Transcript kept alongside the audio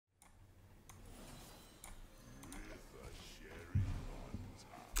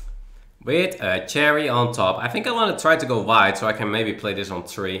With a cherry on top. I think I want to try to go wide so I can maybe play this on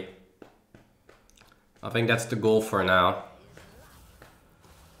 3. I think that's the goal for now.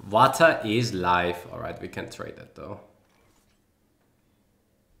 Water is life. Alright, we can trade that though.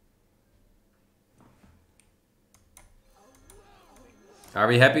 Are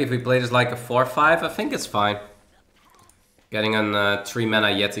we happy if we play this like a 4-5? I think it's fine. Getting a 3 mana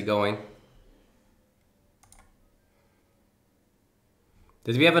Yeti going.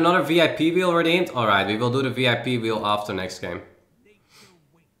 Did we have another VIP wheel redeemed? Alright, we will do the VIP wheel after next game.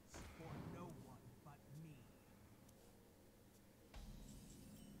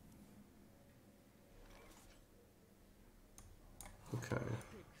 Okay.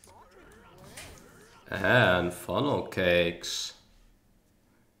 And funnel cakes.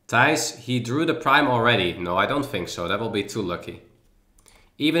 Thijs, he drew the prime already. No, I don't think so. That will be too lucky.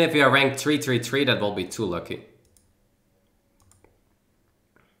 Even if we are ranked 333, that will be too lucky.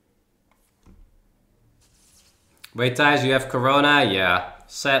 Wait, Thijs, you have Corona? Yeah.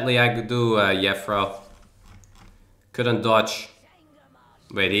 Sadly, I could do Jeffro. Couldn't dodge.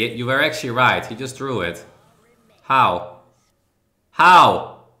 Wait, you were actually right. He just drew it. How?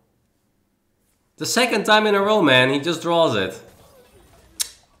 How? The second time in a row, man. He just draws it.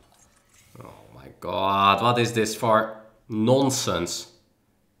 Oh my god. What is this for nonsense?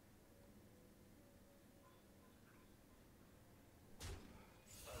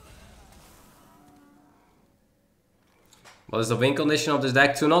 What is the win condition of this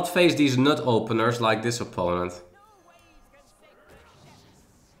deck? To not face these nut openers like this opponent.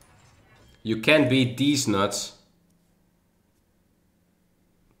 You can't beat these nuts.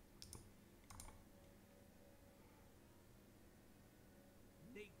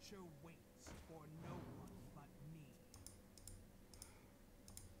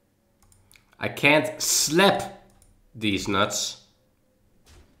 I can't slap these nuts.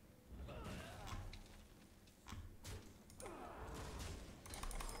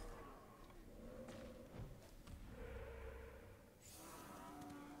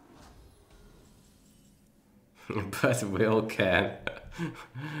 But Will can.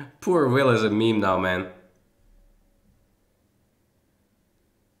 Poor Will is a meme now, man.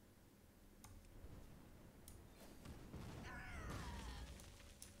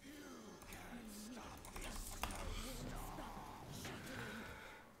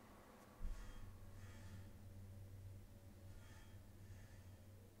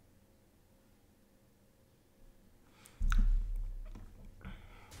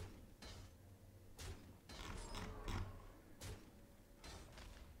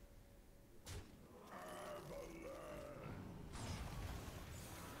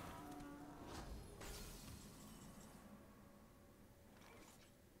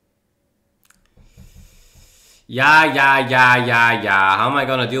 Yeah. How am I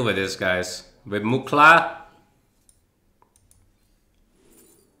gonna deal with this, guys? With Mukla?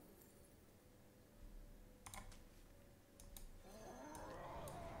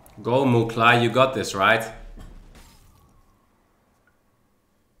 Go, Mukla. You got this, right?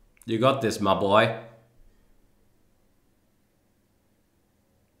 You got this, my boy.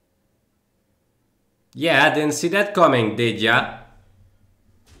 Yeah, didn't see that coming, did ya?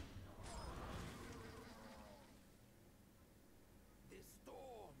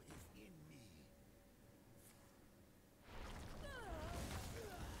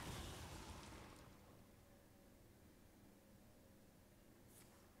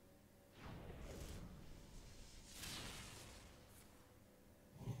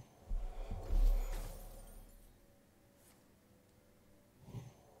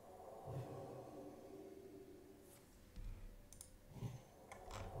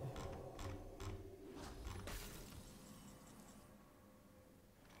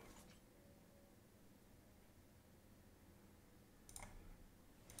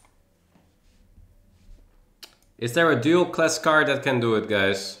 Is there a dual class card that can do it,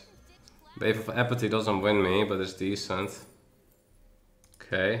 guys? Wave of Apathy doesn't win me, but it's decent.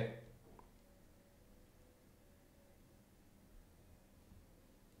 Okay.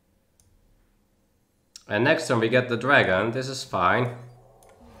 And next turn we get the dragon. This is fine.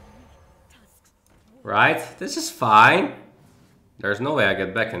 Right? This is fine. There's no way I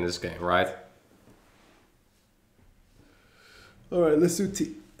get back in this game, right? Alright, let's do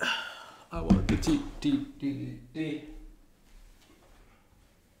T. I want the T.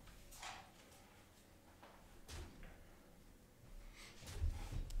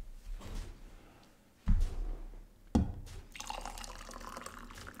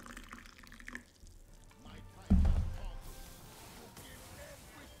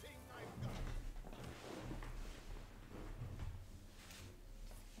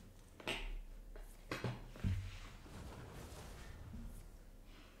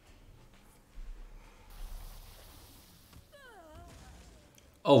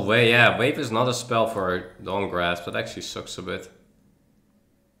 Oh, wait, yeah. Wave is not a spell for Dawn Grasp. That actually sucks a bit.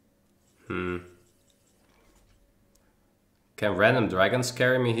 Can random dragons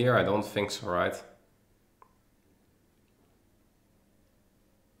carry me here? I don't think so, right?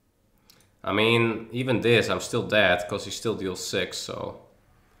 I mean, even this, I'm still dead, because he still deals 6, so...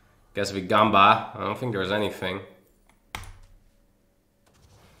 Guess we Gamba. I don't think there's anything.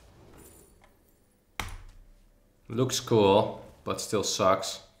 Looks cool, but still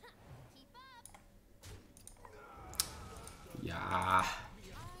sucks. Yeah.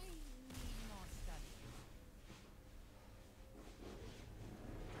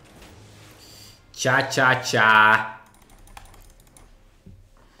 Cha-cha-cha.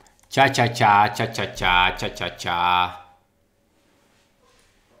 Cha-cha-cha, cha-cha-cha, cha-cha-cha.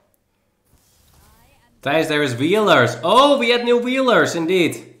 Thijs, there is wheelers. Oh, we had new wheelers,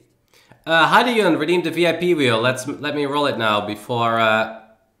 indeed. Hadion redeemed the VIP wheel. Let me roll it now before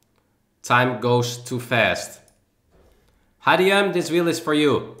time goes too fast. Hadion, this wheel is for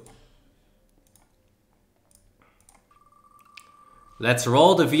you. Let's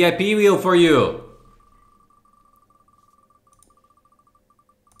roll the VIP wheel for you.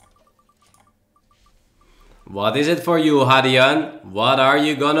 What is it for you, Hadion? What are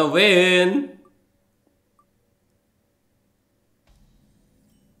you gonna win?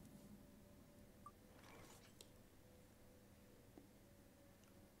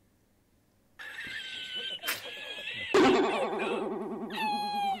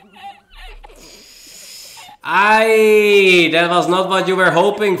 Aye, that was not what you were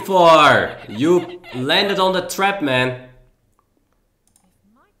hoping for. You landed on the trap, man.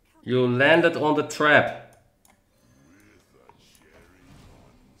 You landed on the trap.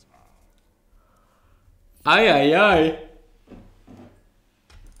 Aye, aye, aye.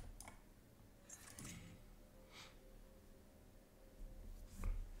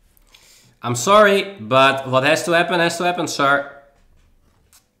 I'm sorry, but what has to happen, sir.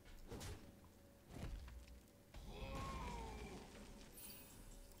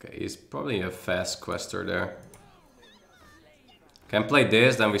 Okay, he's probably a fast quester there. Can play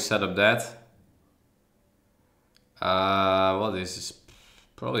this, then we set up that. Well, this is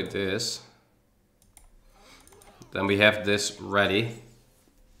probably this. Then we have this ready.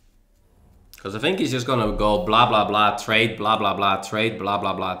 Because I think he's just gonna go blah blah blah trade, blah blah blah trade, blah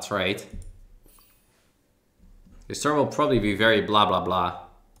blah blah trade. His turn will probably be very blah blah blah.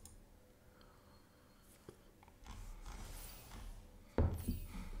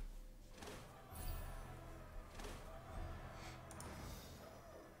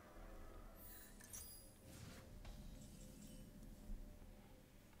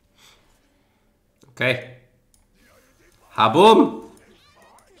 Okay. Haboom!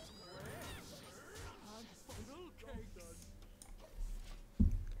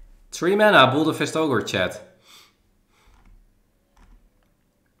 3 mana, Bull the Fist Ogre, chat.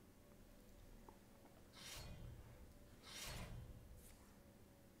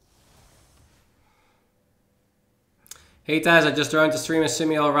 Hey Thijs, I just joined the stream. Is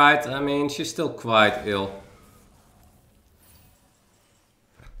Simi alright? I mean, she's still quite ill.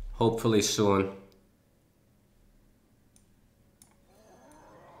 Hopefully soon.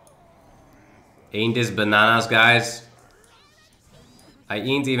 Ain't this bananas, guys? I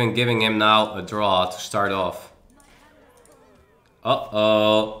ain't even giving him now a draw to start off.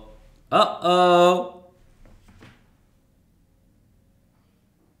 Uh-oh. Uh-oh.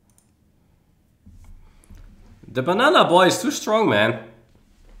 The banana boy is too strong, man.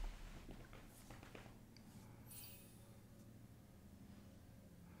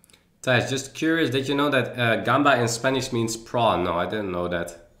 Thijs, just curious, did you know that gamba in Spanish means prawn? No, I didn't know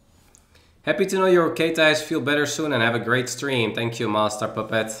that. Happy to know you're okay, Thijs. Feel better soon and have a great stream. Thank you, Master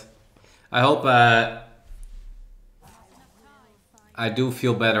Puppet. I hope I do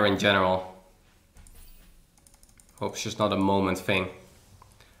feel better in general. Hope it's just not a moment thing.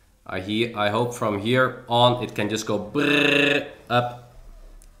 I hope from here on it can just go brrr, up.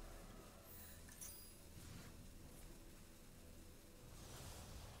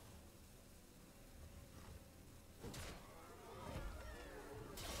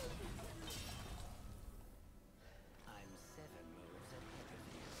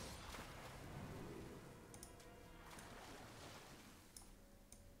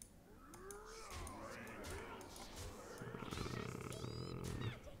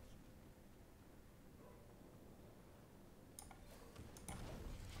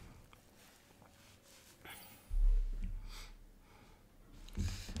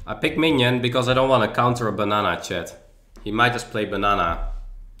 I pick minion because I don't want to counter a banana, chat. He might just play banana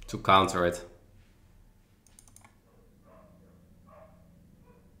to counter it.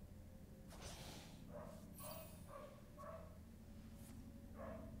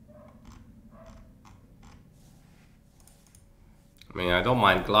 I mean, I don't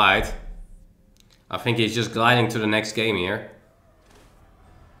mind glide. I think he's just gliding to the next game here.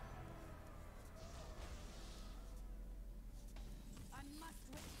 I must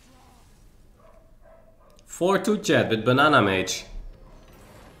withdraw. 4-2 chat with Banana Mage.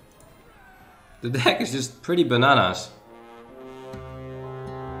 The deck is just pretty bananas.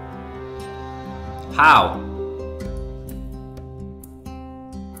 How?